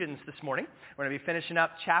this morning. We're going to be finishing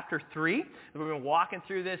up chapter 3. We've been walking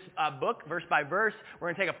through this book verse by verse. We're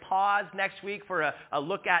going to take a pause next week for a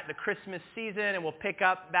look at the Christmas season, and we'll pick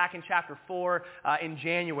up back in chapter 4 in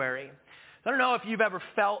January. So I don't know if you've ever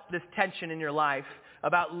felt this tension in your life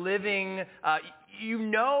about living, you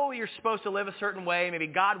know you're supposed to live a certain way. Maybe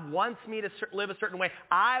God wants me to live a certain way.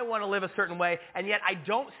 I want to live a certain way, and yet I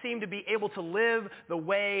don't seem to be able to live the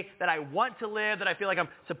way that I want to live, that I feel like I'm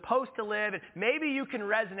supposed to live. And maybe you can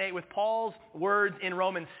resonate with Paul's words in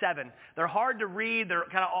Romans 7. They're hard to read. They're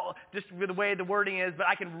kind of all just the way the wording is, but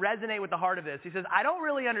I can resonate with the heart of this. He says, I don't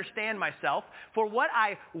really understand myself, for what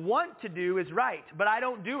I want to do is right, but I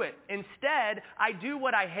don't do it. Instead, I do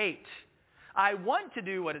what I hate. I want to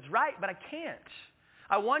do what is right, but I can't.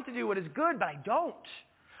 I want to do what is good, but I don't.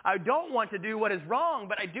 I don't want to do what is wrong,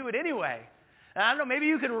 but I do it anyway. And I don't know, maybe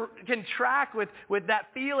you can track with that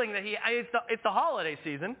feeling that it's the holiday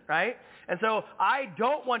season, right? And so I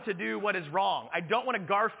don't want to do what is wrong. I don't want to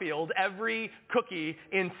Garfield every cookie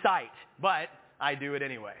in sight, but I do it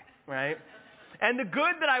anyway, right? And the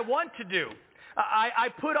good that I want to do, I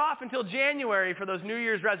put off until January for those New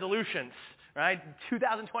Year's resolutions. Right?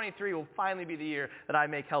 2023 will finally be the year that I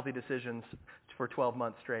make healthy decisions for 12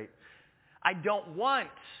 months straight. I don't want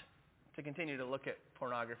to continue to look at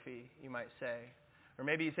pornography, you might say. Or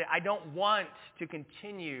maybe you say, I don't want to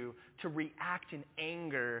continue to react in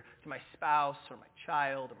anger to my spouse or my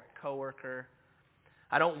child or my coworker.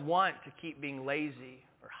 I don't want to keep being lazy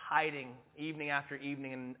or hiding evening after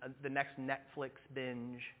evening in the next Netflix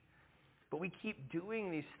binge. But we keep doing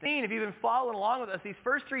these things. If you've been following along with us, these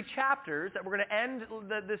first 3 chapters that we're going to end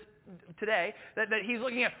this today, that he's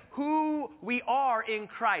looking at who we are in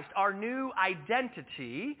Christ, our new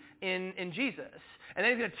identity in Jesus. And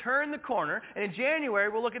then he's going to turn the corner, and in January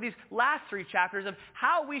we'll look at these last 3 chapters of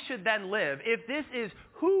how we should then live. If this is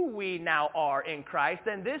who we now are in Christ,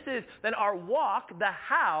 then our walk, the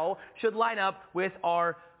how, should line up with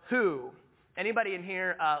our who. Anybody in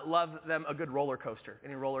here love them a good roller coaster?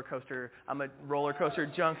 Any roller coaster? I'm a roller coaster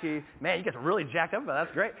junkie. Man, you guys are really jacked up about that.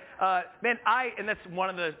 That's great. And that's one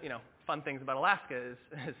of the fun things about Alaska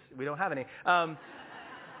is we don't have any. But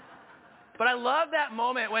I love that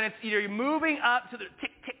moment when it's you're moving up to the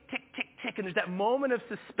tick, tick, tick, tick, tick, and there's that moment of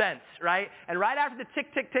suspense, right? And right after the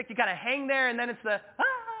tick, tick, tick, you kind of hang there, and then it's the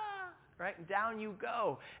right? And down you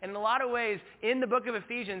go. And in a lot of ways, in the book of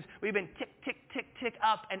Ephesians, we've been tick, tick, tick, tick,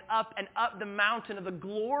 up and up and up the mountain of the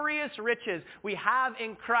glorious riches we have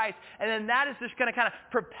in Christ. And then that is just going to kind of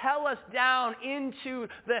propel us down into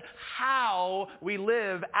the how we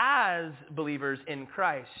live as believers in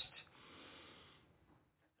Christ.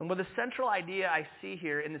 And the central idea I see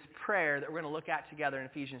here in this prayer that we're going to look at together in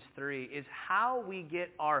Ephesians 3 is how we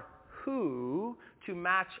get our who to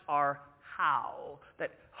match our how.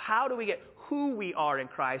 That how do we get who we are in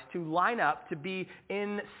Christ to line up to be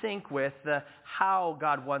in sync with the how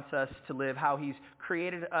God wants us to live, how he's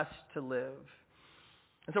created us to live.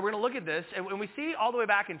 And so we're going to look at this, and we see all the way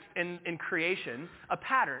back in creation a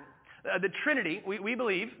pattern. The Trinity, we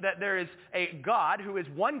believe that there is a God who is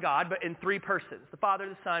one God, but in 3 persons, the Father,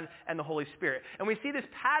 the Son, and the Holy Spirit. And we see this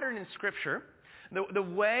pattern in Scripture, the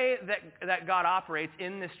way that God operates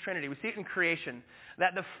in this Trinity. We see it in creation,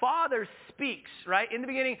 that the Father speaks, right? In the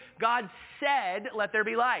beginning, God said, let there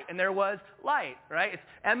be light, and there was light, right? It's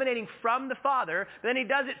emanating from the Father. Then he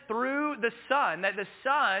does it through the Son, that the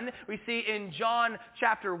Son, we see in John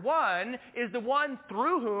chapter 1, is the one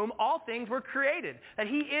through whom all things were created, that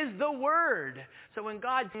he is the Word. So when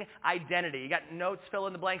God's identity, you got notes, fill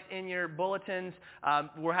in the blanks in your bulletins.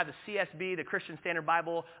 We'll have the CSB, the Christian Standard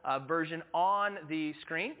Bible version on the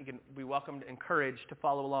screen. You can be welcomed, encouraged to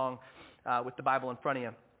follow along with the Bible in front of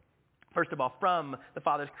you. First of all, from the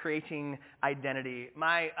Father's creating identity.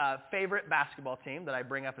 My favorite basketball team that I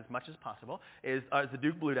bring up as much as possible is the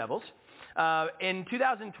Duke Blue Devils. In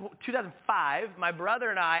 2005, my brother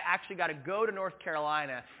and I actually got to go to North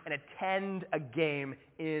Carolina and attend a game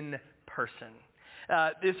in person.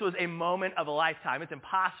 This was a moment of a lifetime. It's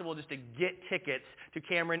impossible just to get tickets to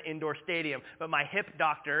Cameron Indoor Stadium. But my hip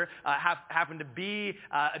doctor happened to be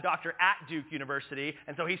a doctor at Duke University,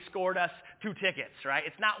 and so he scored us 2 tickets, right?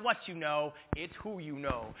 It's not what you know, it's who you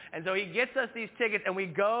know. And so he gets us these tickets, and we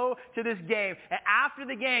go to this game. And after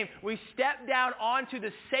the game, we step down onto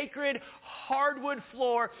the sacred hardwood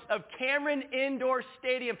floor of Cameron Indoor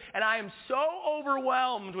Stadium, and I am so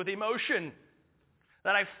overwhelmed with emotion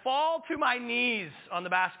that I fall to my knees on the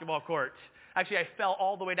basketball court. Actually, I fell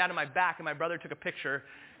all the way down to my back, and my brother took a picture.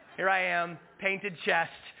 Here I am, painted chest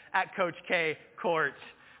at Coach K court.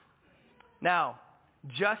 Now,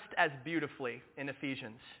 just as beautifully in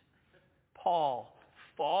Ephesians, Paul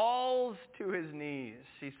falls to his knees.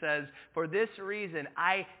 He says, for this reason,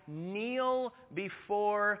 I kneel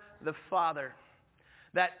before the Father.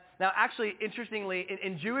 Now, actually, interestingly,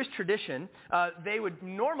 in Jewish tradition, they would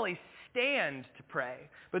normally stand to pray.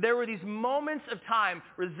 But there were these moments of time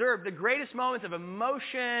reserved, the greatest moments of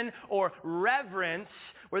emotion or reverence,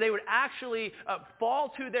 where they would actually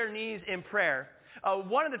fall to their knees in prayer.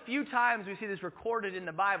 One of the few times we see this recorded in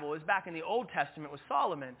the Bible is back in the Old Testament with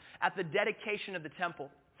Solomon at the dedication of the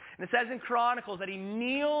temple. And it says in Chronicles that he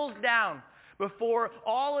kneels down before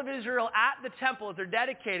all of Israel at the temple as they're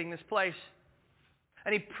dedicating this place.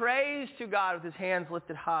 And he prays to God with his hands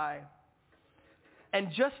lifted high. And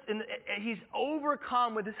he's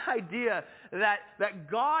overcome with this idea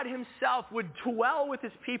that God himself would dwell with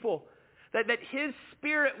his people, that his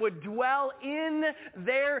Spirit would dwell in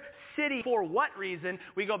their city. For what reason?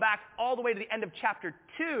 We go back all the way to the end of chapter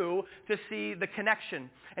 2 to see the connection.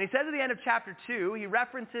 And he says at the end of chapter 2, he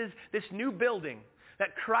references this new building,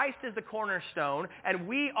 that Christ is the cornerstone, and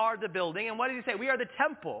we are the building. And what did he say? We are the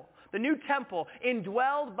temple, the new temple,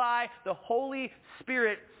 indwelled by the Holy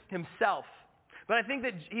Spirit himself. But I think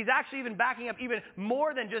that he's actually even backing up even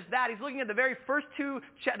more than just that. He's looking at the first two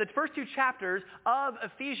chapters of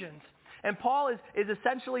Ephesians. And Paul is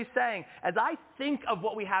essentially saying, as I think of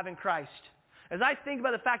what we have in Christ, as I think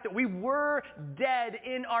about the fact that we were dead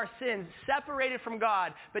in our sins, separated from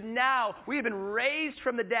God, but now we have been raised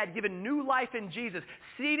from the dead, given new life in Jesus,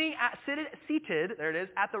 seated, there it is,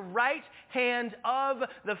 at the right hand of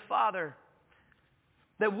the Father,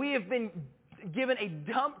 that we have been given a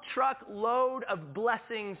dump truck load of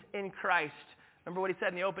blessings in Christ. Remember what he said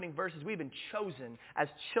in the opening verses? We've been chosen as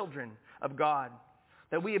children of God,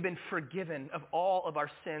 that we have been forgiven of all of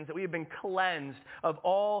our sins, that we have been cleansed of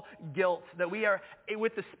all guilt, that we are,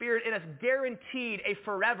 with the Spirit in us, guaranteed a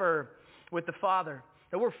forever with the Father,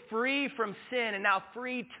 that we're free from sin and now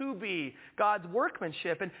free to be God's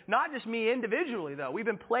workmanship. And not just me individually, though. We've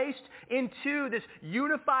been placed into this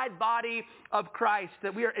unified body of Christ,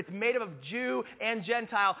 that it's made up of Jew and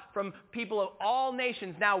Gentile, from people of all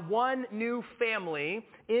nations, now one new family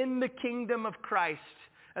in the kingdom of Christ.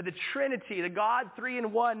 The Trinity, the God 3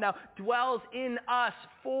 in 1, now dwells in us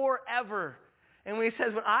forever. And when he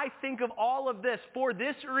says, when I think of all of this, for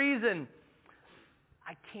this reason,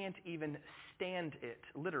 I can't even stand it,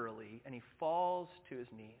 literally. And he falls to his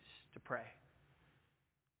knees to pray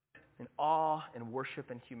in awe and worship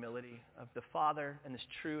and humility of the Father and this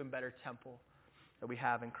true and better temple that we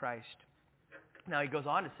have in Christ. Now he goes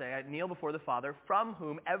on to say, I kneel before the Father, from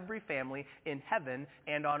whom every family in heaven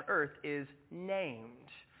and on earth is named.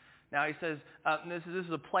 Now he says, this is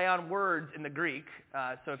a play on words in the Greek.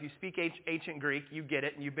 So if you speak ancient Greek, you get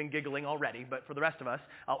it, and you've been giggling already. But for the rest of us,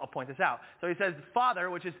 I'll point this out. So he says, Father,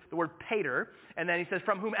 which is the word pater. And then he says,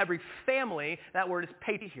 from whom every family, that word is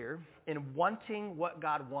pater here, in wanting what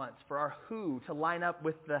God wants. For our who to line up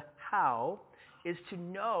with the how is to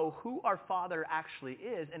know who our Father actually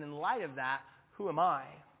is. And in light of that, who am I?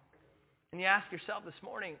 And you ask yourself this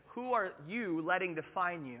morning, who are you letting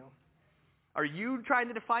define you? Are you trying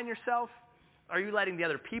to define yourself? Are you letting the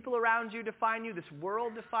other people around you define you, this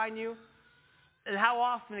world define you? And how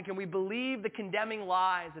often can we believe the condemning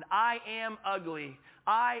lies that I am ugly,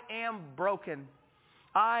 I am broken,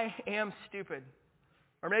 I am stupid?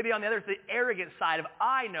 Or maybe on the other, the arrogant side of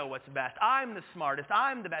I know what's best, I'm the smartest,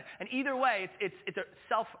 I'm the best. And either way, it's a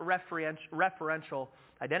self-referential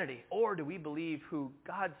identity. Or do we believe who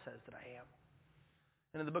God says that I am?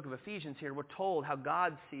 And in the book of Ephesians here, we're told how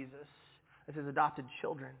God sees us as his adopted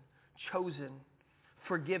children, chosen,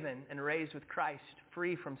 forgiven, and raised with Christ,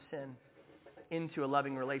 free from sin, into a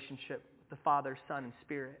loving relationship with the Father, Son, and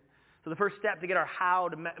Spirit. So the first step to get our how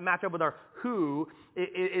to match up with our who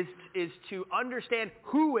is to understand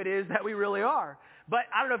who it is that we really are. But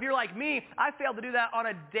I don't know if you're like me, I fail to do that on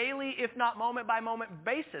a daily, if not moment-by-moment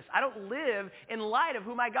basis. I don't live in light of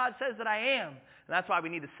who my God says that I am. And that's why we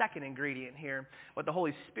need the second ingredient here, what the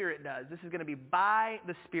Holy Spirit does. This is going to be by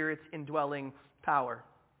the Spirit's indwelling power.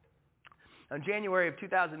 Now, in January of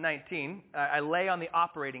 2019, I lay on the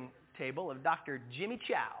operating table of Dr. Jimmy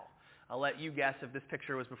Chow. I'll let you guess if this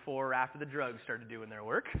picture was before or after the drugs started doing their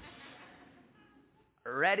work.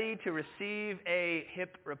 Ready to receive a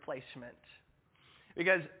hip replacement.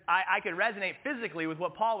 Because I could resonate physically with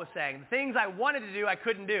what Paul was saying. The things I wanted to do, I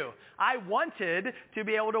couldn't do. I wanted to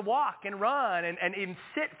be able to walk and run and even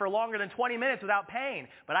sit for longer than 20 minutes without pain.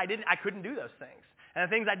 But I couldn't do those things. And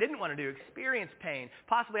the things I didn't want to do, experience pain,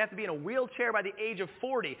 possibly have to be in a wheelchair by the age of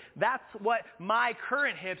 40. That's what my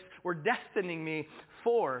current hips were destining me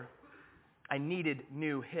for. I needed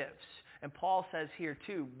new hips. And Paul says here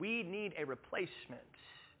too, we need a replacement.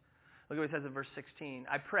 Look at what he says in verse 16.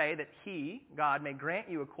 I pray that he, God, may grant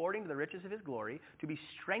you according to the riches of his glory to be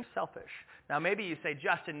strength selfish. Now maybe you say,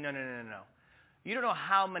 Justin, no. You don't know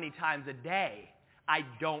how many times a day I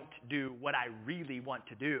don't do what I really want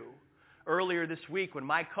to do. Earlier this week when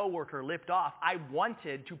my coworker lipped off, I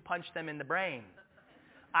wanted to punch them in the brain.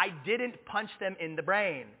 I didn't punch them in the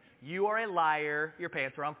brain. You are a liar. Your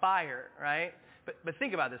pants are on fire, right? But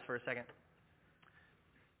think about this for a second.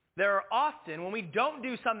 There are often, when we don't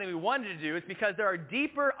do something we wanted to do, it's because there are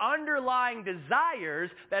deeper underlying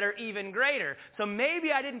desires that are even greater. So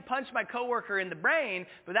maybe I didn't punch my coworker in the brain,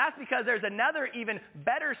 but that's because there's another even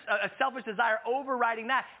better, a selfish desire overriding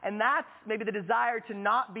that. And that's maybe the desire to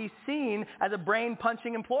not be seen as a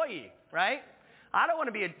brain-punching employee, right? I don't want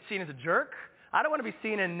to be seen as a jerk. I don't want to be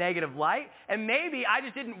seen in a negative light. And maybe I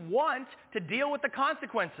just didn't want to deal with the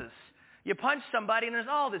consequences. You punch somebody and there's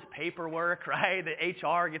all this paperwork, right? The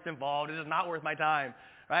HR gets involved. It's just not worth my time,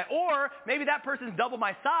 right? Or maybe that person's double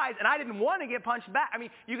my size and I didn't want to get punched back. I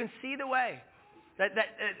mean, you can see the way that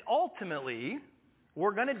ultimately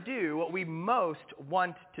we're going to do what we most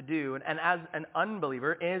want to do. And as an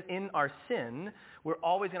unbeliever, in our sin, we're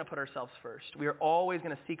always going to put ourselves first. We are always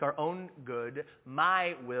going to seek our own good.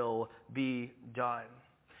 My will be done.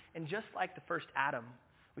 And just like the first Adam,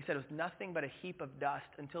 we said it was nothing but a heap of dust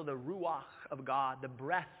until the ruach of God, the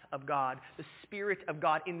breath of God, the Spirit of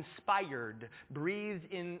God inspired, breathed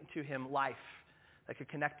into him life that could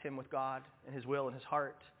connect him with God and his will and his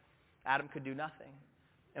heart. Adam could do nothing.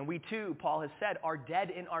 And we too, Paul has said, are dead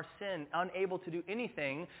in our sin, unable to do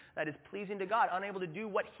anything that is pleasing to God, unable to do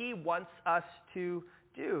what he wants us to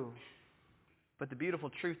do. But the beautiful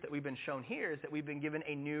truth that we've been shown here is that we've been given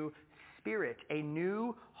a new spirit, a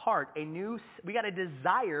new heart, we got a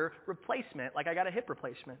desire replacement, like I got a hip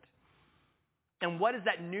replacement. And what does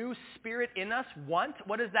that new spirit in us want?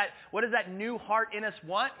 What does that new heart in us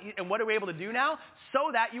want? And what are we able to do now?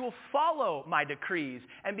 So that you will follow my decrees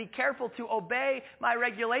and be careful to obey my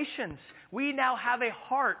regulations. We now have a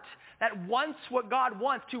heart that wants what God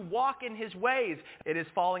wants, to walk in his ways. It is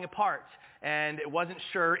falling apart. And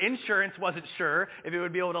insurance wasn't sure if it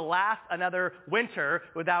would be able to last another winter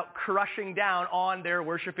without crushing down on their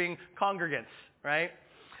worshiping congregants, right?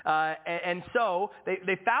 And so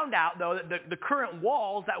they found out, though, that the current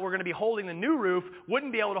walls that were going to be holding the new roof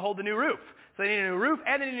wouldn't be able to hold the new roof. So they need a new roof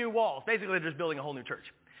and they need new walls. Basically, they're just building a whole new church.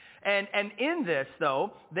 And in this,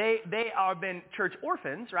 though, they have been church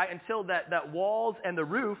orphans, right, until that walls and the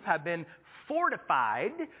roof have been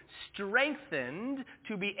fortified, strengthened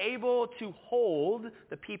to be able to hold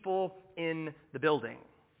the people in the building.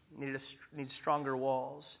 Needs stronger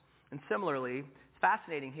walls. And similarly, it's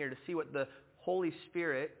fascinating here to see what the Holy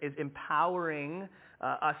Spirit is empowering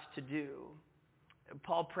us to do.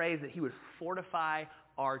 Paul prays that he would fortify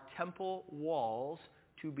our temple walls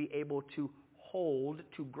to be able to hold,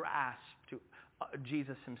 to grasp, to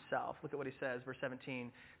Jesus himself. Look at what he says, verse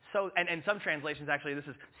 17. So, and some translations actually, this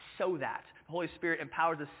is so that. The Holy Spirit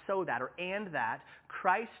empowers us so that, and that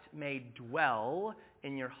Christ may dwell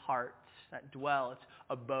in your hearts. That dwell, it's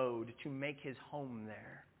abode, to make his home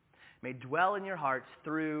there. May dwell in your hearts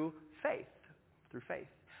through faith. Through faith.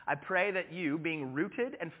 I pray that you, being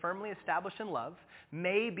rooted and firmly established in love,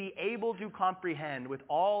 may be able to comprehend with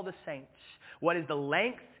all the saints what is the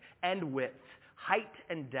length and width, height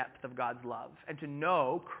and depth of God's love, and to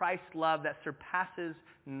know Christ's love that surpasses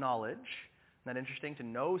knowledge. Isn't that interesting? To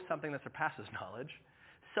know something that surpasses knowledge,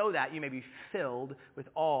 so that you may be filled with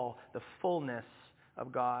all the fullness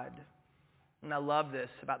of God. And I love this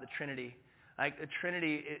about the Trinity. Like the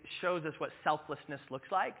Trinity, it shows us what selflessness looks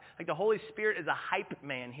like. Like the Holy Spirit is a hype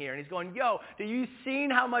man here. And he's going, yo, do you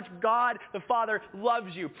seen how much God the Father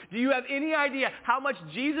loves you? Do you have any idea how much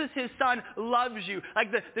Jesus, his Son, loves you?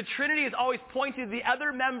 Like the Trinity is always pointing to the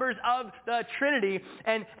other members of the Trinity.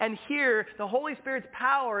 And here, the Holy Spirit's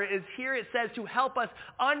power is here, it says, to help us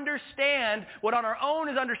understand what on our own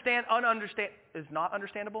is not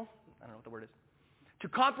understandable. I don't know what the word is. To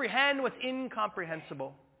comprehend what's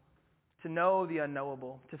incomprehensible. To know the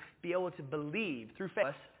unknowable, to be able to believe through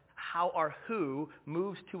faith how our who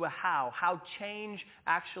moves to a how change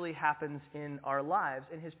actually happens in our lives.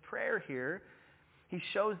 In his prayer here, he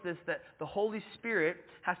shows this, that the Holy Spirit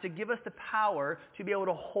has to give us the power to be able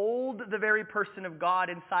to hold the very person of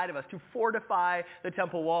God inside of us, to fortify the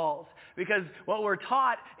temple walls. Because what we're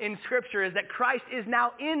taught in Scripture is that Christ is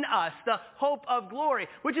now in us, the hope of glory,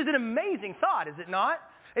 which is an amazing thought, is it not?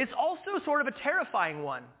 It's also sort of a terrifying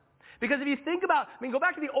one. Because if you think about, go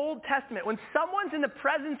back to the Old Testament. When someone's in the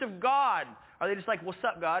presence of God, are they just like, what's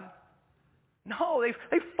up, God? No,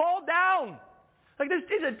 they fall down. Like this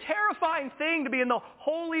is a terrifying thing to be in the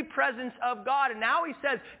holy presence of God. And now he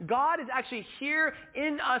says God is actually here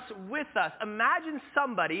in us with us. Imagine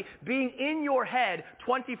somebody being in your head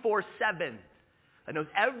 24/7. That knows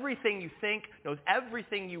everything you think, knows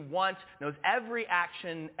everything you want, knows every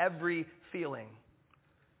action, every feeling.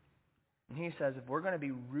 And he says if we're going to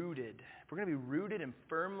be rooted, and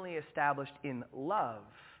firmly established in love,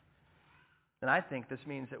 then I think this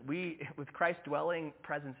means that we, with Christ's dwelling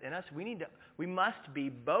presence in us, we must be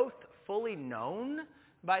both fully known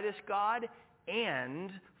by this God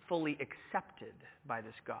and fully accepted by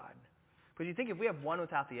this God. Because you think if we have one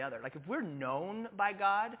without the other, like if we're known by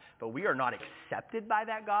God, but we are not accepted by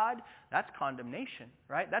that God, that's condemnation,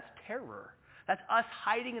 right? That's terror. That's us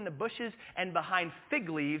hiding in the bushes and behind fig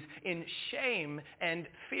leaves in shame and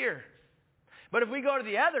fear. But if we go to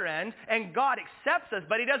the other end and God accepts us,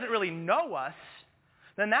 but he doesn't really know us,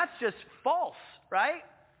 then that's just false, right?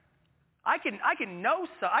 I can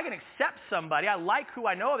accept somebody. I like who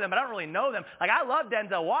I know of them, but I don't really know them. Like I love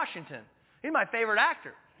Denzel Washington. He's my favorite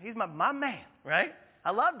actor. He's my man, right?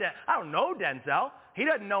 I love Denzel. I don't know Denzel. He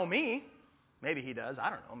doesn't know me. Maybe he does. I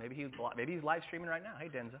don't know. Maybe he's live streaming right now. Hey,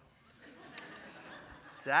 Denzel.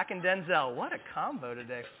 Zach and Denzel, what a combo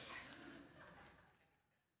today.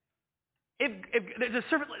 If there's a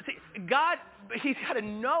serpent, see, God, he's got to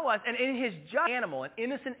know us, and in his just animal, an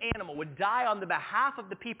innocent animal, would die on the behalf of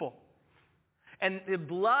the people. And the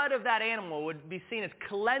blood of that animal would be seen as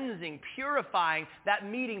cleansing, purifying that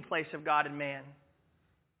meeting place of God and man.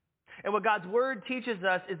 And what God's word teaches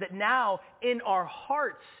us is that now in our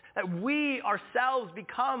hearts, that we ourselves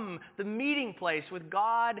become the meeting place with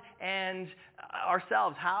God and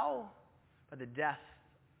ourselves. How? By the death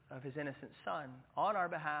of his innocent son on our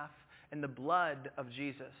behalf, and the blood of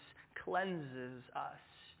Jesus cleanses us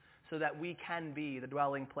so that we can be the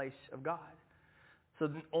dwelling place of God. So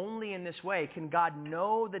only in this way can God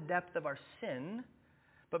know the depth of our sin,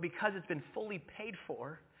 but because it's been fully paid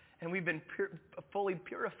for, and we've been fully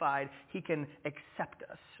purified, he can accept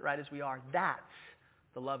us right as we are. That's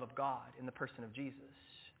the love of God in the person of Jesus.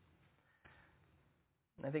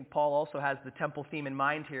 And I think Paul also has the temple theme in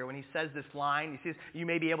mind here when he says this line. He says, you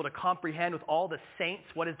may be able to comprehend with all the saints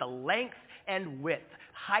what is the length and width,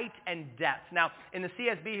 height and depth. Now, in the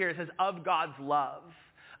CSB here, it says of God's love.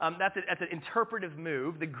 That's an interpretive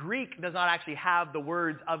move. The Greek does not actually have the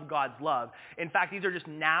words of God's love. In fact, these are just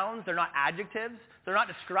nouns. They're not adjectives. They're not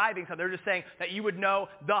describing something. They're just saying that you would know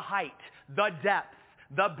the height, the depth,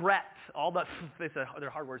 the breadth, all the,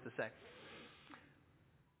 they're hard words to say.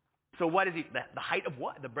 So what is he, the height of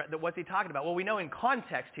what? The breadth, what's he talking about? Well, we know in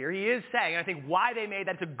context here, he is saying, and I think why they made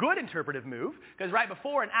that's a good interpretive move, because right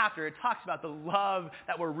before and after it talks about the love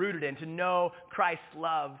that we're rooted in, to know Christ's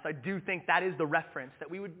love. So I do think that is the reference, that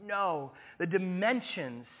we would know the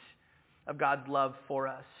dimensions of God's love for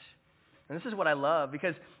us. And this is what I love,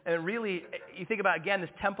 because and really, you think about, again, this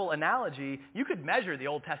temple analogy, you could measure the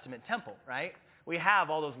Old Testament temple, right? We have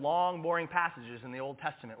all those long, boring passages in the Old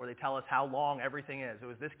Testament where they tell us how long everything is. It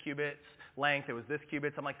was this cubit's length. It was this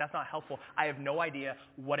cubit's. I'm like, that's not helpful. I have no idea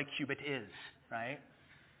what a cubit is, right?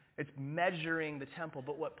 It's measuring the temple.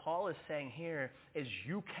 But what Paul is saying here is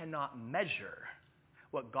you cannot measure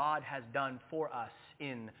what God has done for us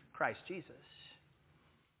in Christ Jesus.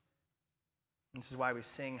 This is why we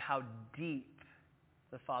sing how deep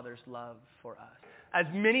the Father's love for us. As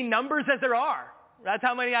many numbers as there are. That's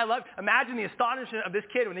how many I love. Imagine the astonishment of this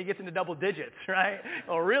kid when he gets into double digits, right?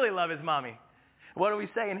 He'll really love his mommy. What are we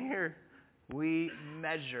saying here? We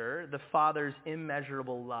measure the Father's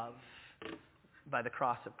immeasurable love by the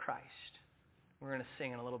cross of Christ. We're going to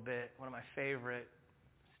sing in a little bit one of my favorite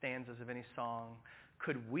stanzas of any song.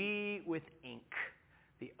 Could we with ink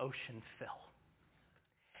the ocean fill?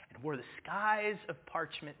 And were the skies of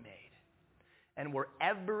parchment made? And were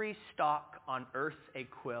every stalk on earth a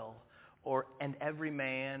quill? And every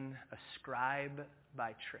man a scribe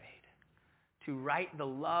by trade, to write the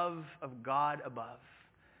love of God above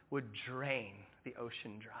would drain the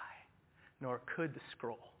ocean dry, nor could the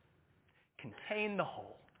scroll contain the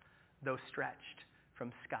whole, though stretched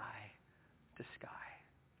from sky to sky.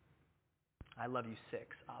 I love you 6,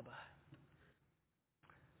 Abba.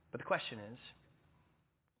 But the question is,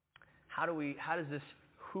 how does this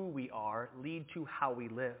who we are lead to how we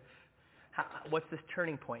live? What's this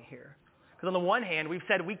turning point here? Because on the one hand, we've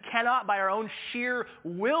said we cannot by our own sheer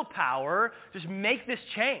willpower just make this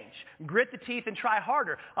change, grit the teeth and try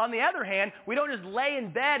harder. On the other hand, we don't just lay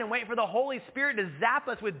in bed and wait for the Holy Spirit to zap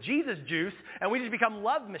us with Jesus juice and we just become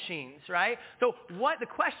love machines, right? So what the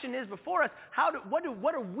question is before us,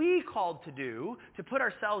 what are we called to do to put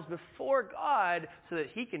ourselves before God so that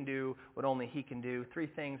he can do what only he can do? Three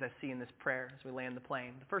things I see in this prayer as we land the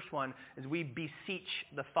plane. The first one is we beseech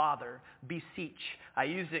the Father. Beseech. I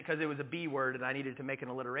used it because it was a B word and I needed to make an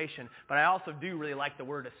alliteration, but I also do really like the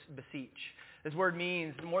word beseech. This word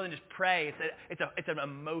means more than just pray. It's an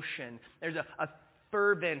emotion. There's a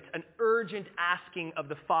fervent, an urgent asking of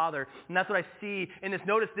the Father. And that's what I see in this.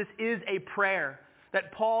 Notice this is a prayer.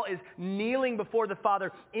 That Paul is kneeling before the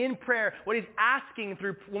Father in prayer. What he's asking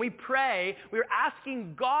through, when we pray, we're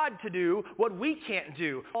asking God to do what we can't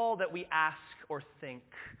do. All that we ask or think,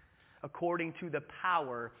 according to the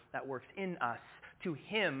power that works in us. To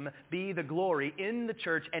him be the glory in the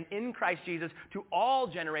church and in Christ Jesus to all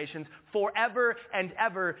generations forever and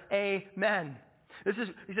ever. Amen.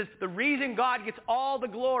 He says, the reason God gets all the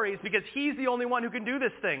glory is because he's the only one who can do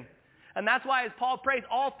this thing. And that's why as Paul prays,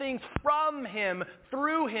 all things from him,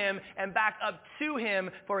 through him, and back up to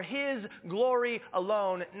him for his glory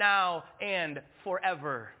alone, now and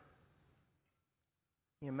forever.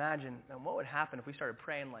 Can you imagine what would happen if we started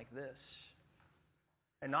praying like this?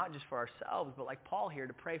 And not just for ourselves, but like Paul here,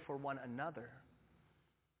 to pray for one another.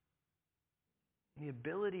 The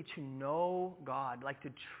ability to know God, like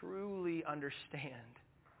to truly understand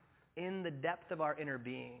in the depth of our inner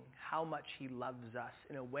being how much he loves us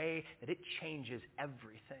in a way that it changes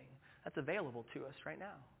everything. That's available to us right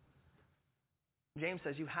now. James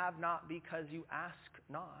says, you have not because you ask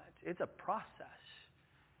not. It's a process.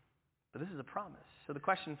 But this is a promise. So the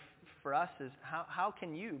question for us is, how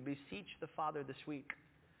can you beseech the Father this week?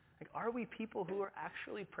 Like, are we people who are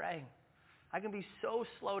actually praying? I can be so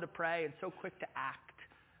slow to pray and so quick to act.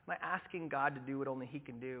 Am I asking God to do what only he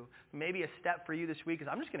can do? Maybe a step for you this week is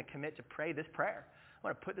I'm just going to commit to pray this prayer. I'm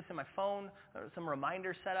going to put this in my phone, some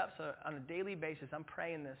reminders set up, so on a daily basis I'm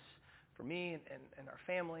praying this for me and our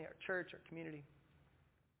family, our church, our community.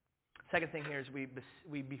 Second thing here is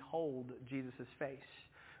we behold Jesus' face.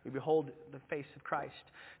 We behold the face of Christ.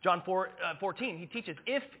 John 14, he teaches,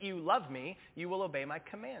 if you love me, you will obey my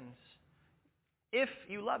commands. If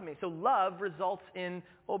you love me. So love results in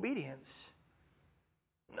obedience.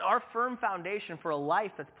 Our firm foundation for a life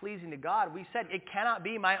that's pleasing to God, we said it cannot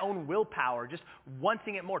be my own willpower, just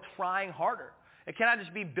wanting it more, trying harder. It cannot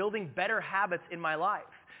just be building better habits in my life.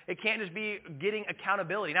 It can't just be getting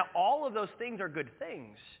accountability. Now, all of those things are good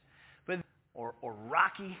things. But or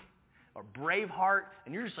Rocky, or Braveheart,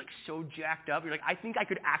 and you're just like so jacked up. You're like, I think I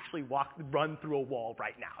could actually run through a wall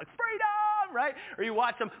right now. It's freedom, right? Or you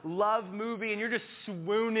watch some love movie and you're just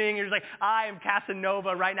swooning. You're just like, I am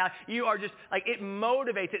Casanova right now. You are just like, it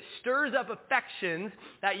motivates, it stirs up affections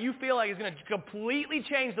that you feel like is going to completely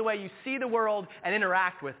change the way you see the world and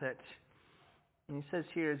interact with it. And he says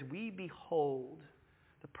here, as we behold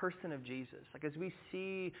the person of Jesus, like as we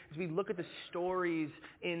look at the stories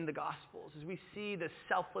in the Gospels, as we see the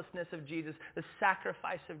selflessness of Jesus, the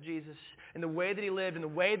sacrifice of Jesus, and the way that he lived and the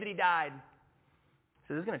way that he died,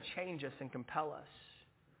 so this is going to change us and compel us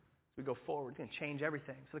as we go forward. It's going to change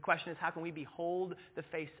everything. So the question is, how can we behold the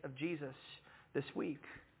face of Jesus this week?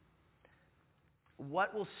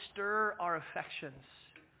 What will stir our affections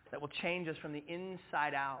that will change us from the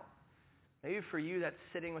inside out? Maybe for you that's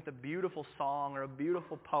sitting with a beautiful song or a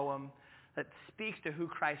beautiful poem that speaks to who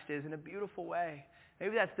Christ is in a beautiful way.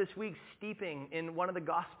 Maybe that's this week steeping in one of the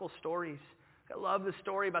gospel stories. I love the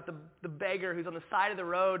story about the beggar who's on the side of the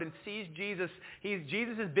road and sees Jesus.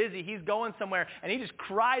 Jesus is busy. He's going somewhere. And he just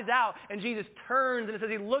cries out. And Jesus turns and it says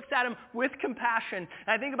he looks at him with compassion. And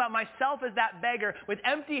I think about myself as that beggar with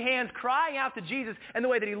empty hands crying out to Jesus and the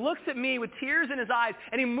way that he looks at me with tears in his eyes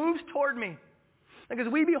and he moves toward me. Like as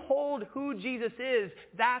we behold who Jesus is,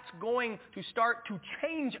 that's going to start to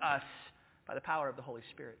change us by the power of the Holy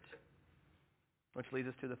Spirit. Which leads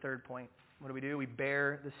us to the third point. What do? We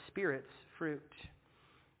bear the Spirit's fruit.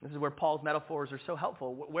 This is where Paul's metaphors are so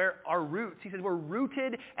helpful. Where our roots, he says we're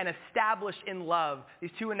rooted and established in love.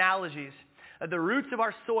 These two analogies. The roots of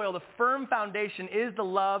our soil, the firm foundation is the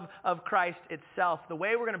love of Christ itself. The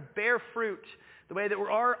way we're going to bear fruit, the way that we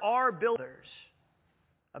are builders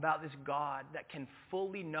about this God that can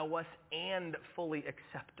fully know us and fully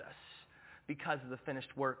accept us because of the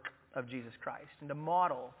finished work of Jesus Christ, and to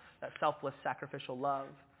model that selfless sacrificial love.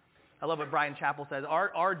 I love what Brian Chappell says.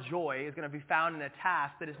 Our joy is going to be found in a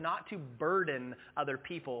task that is not to burden other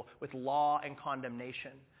people with law and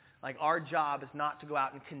condemnation. Like our job is not to go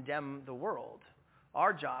out and condemn the world.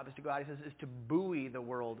 Our job is to go out, he says, is to buoy the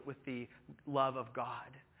world with the love of God.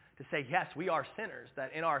 To say, yes, we are sinners,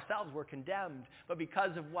 that in ourselves we're condemned, but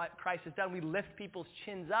because of what Christ has done, we lift people's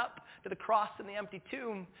chins up to the cross and the empty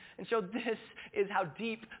tomb. And so this is how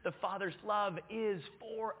deep the Father's love is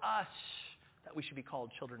for us, that we should be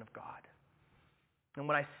called children of God. And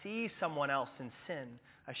when I see someone else in sin,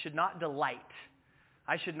 I should not delight.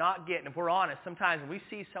 I should not get, and if we're honest, sometimes when we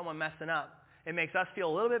see someone messing up, it makes us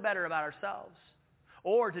feel a little bit better about ourselves.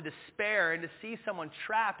 Or to despair and to see someone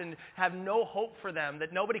trapped and have no hope for them,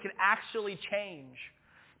 that nobody can actually change.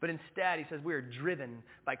 But instead, he says, we are driven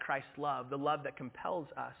by Christ's love, the love that compels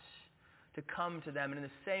us to come to them. And in the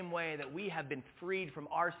same way that we have been freed from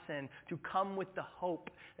our sin, to come with the hope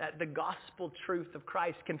that the gospel truth of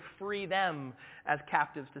Christ can free them as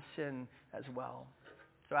captives to sin as well.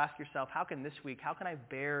 So ask yourself, how can I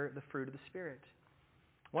bear the fruit of the Spirit?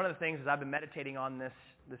 One of the things as I've been meditating on this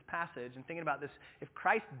passage and thinking about this, if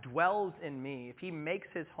Christ dwells in me, if he makes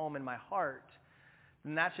his home in my heart,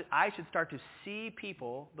 then I should start to see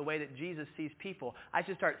people the way that Jesus sees people. I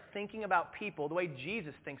should start thinking about people the way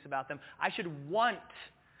Jesus thinks about them. I should want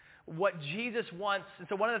what Jesus wants. And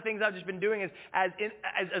so one of the things I've just been doing is, as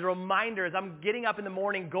a reminder, as I'm getting up in the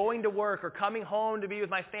morning, going to work, or coming home to be with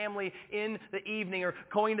my family in the evening, or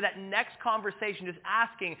going to that next conversation, just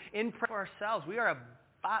asking in prayer for ourselves.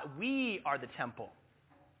 We are the temple.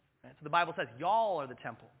 Right? So the Bible says, y'all are the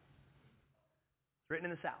temple. It's written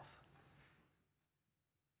in the South.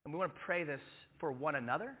 And we want to pray this for one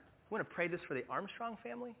another. We want to pray this for the Armstrong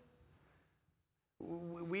family.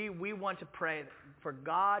 We want to pray for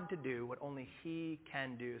God to do what only he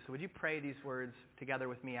can do. So would you pray these words together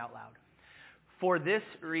with me out loud? For this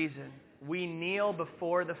reason, we kneel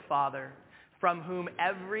before the Father, from whom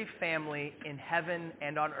every family in heaven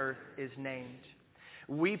and on earth is named.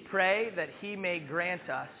 We pray that he may grant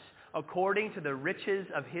us, according to the riches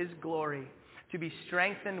of his glory, to be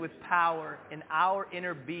strengthened with power in our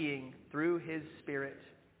inner being through his Spirit,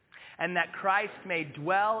 and that Christ may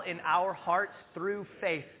dwell in our hearts through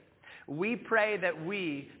faith. We pray that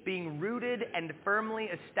we, being rooted and firmly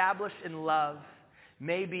established in love,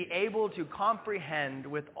 may be able to comprehend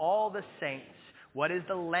with all the saints what is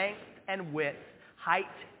the length and width, height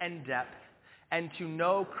and depth, and to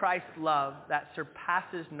know Christ's love that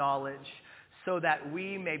surpasses knowledge, so that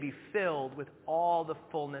we may be filled with all the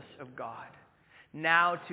fullness of God. Now to